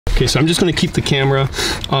Okay, so I'm just going to keep the camera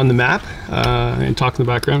on the map and talk in the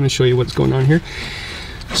background and show you what's going on here.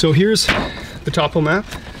 So here's the topo map.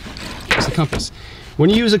 It's the compass.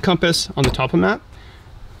 When you use a compass on the topo map,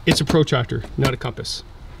 it's a protractor, not a compass.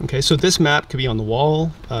 Okay, so this map could be on the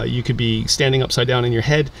wall. You could be standing upside down in your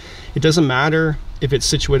head. It doesn't matter if it's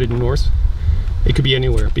situated north. It could be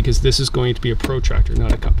anywhere because this is going to be a protractor,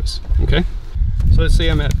 not a compass. Okay. So let's say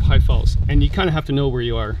I'm at High Falls, and you kind of have to know where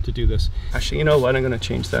you are to do this. Actually, you know what? I'm going to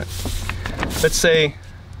change that. Let's say,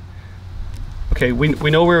 okay, we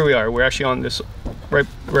know where we are. We're actually on this, right?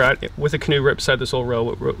 We're at with a canoe right beside this old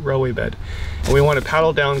railway bed, and we want to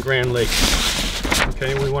paddle down Grand Lake.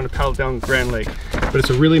 Okay, we want to paddle down Grand Lake, but it's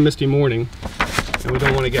a really misty morning, and we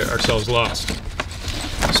don't want to get ourselves lost.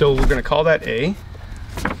 So we're going to call that A.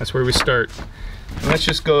 That's where we start. And let's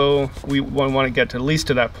just go. We want to get to at least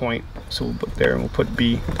to that point. So we'll put there and we'll put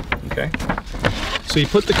B, okay? So you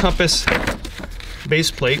put the compass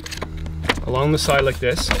base plate along the side like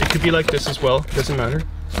this. It could be like this as well, doesn't matter,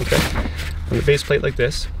 okay? On the base plate like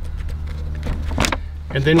this.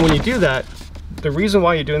 And then when you do that, the reason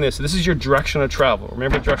why you're doing this is your direction of travel.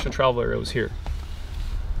 Remember, the direction of travel arrow is here.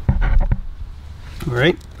 All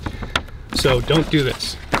right? So don't do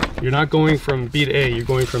this. You're not going from B to A, you're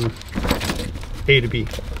going from A to B.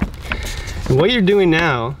 And what you're doing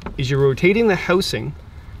now is you're rotating the housing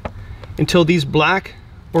until these black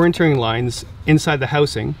orienteering lines inside the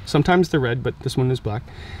housing, sometimes they're red, but this one is black,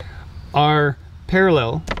 are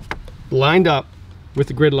parallel, lined up with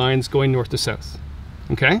the grid lines going north to south,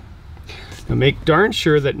 okay? Now make darn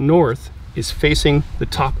sure that north is facing the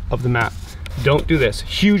top of the map. Don't do this.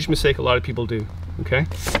 Huge mistake a lot of people do, okay?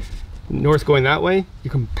 North going that way,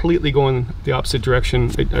 you're completely going the opposite direction,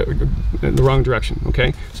 the wrong direction,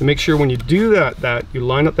 okay? So make sure when you do that you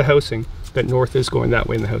line up the housing that north is going that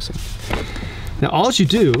way in the housing. Now all you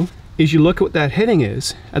do is you look at what that heading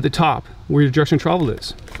is at the top where your direction of travel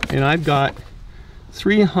is. And I've got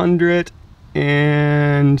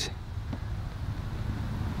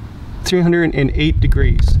 308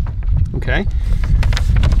 degrees, okay?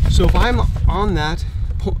 So if I'm on that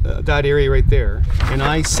area right there, and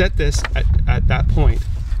I set this at that point,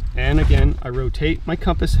 and again I rotate my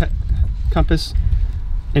compass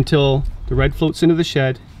until the red floats into the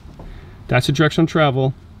shed. That's the direction of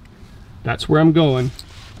travel. That's where I'm going.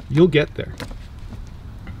 You'll get there.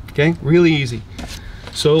 Okay, really easy.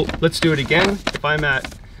 So let's do it again. If I'm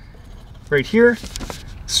at right here,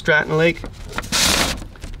 Stratton Lake,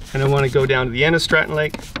 and I want to go down to the end of Stratton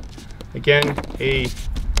Lake, again, A,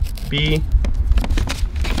 B,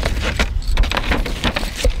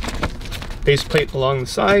 base plate along the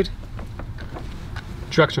side,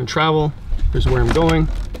 direction of travel, here's where I'm going.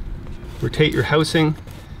 Rotate your housing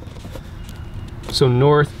so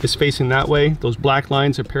north is facing that way. Those black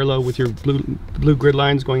lines are parallel with your blue grid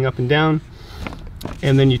lines going up and down.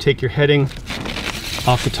 And then you take your heading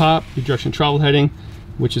off the top, your direction of travel heading,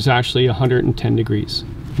 which is actually 110 degrees,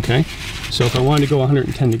 okay? So if I wanted to go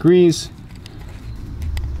 110 degrees,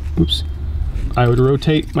 oops, I would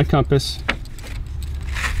rotate my compass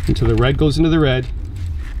until the red goes into the red,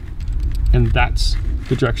 and that's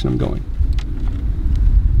the direction I'm going.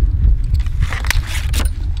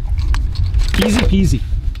 Easy peasy.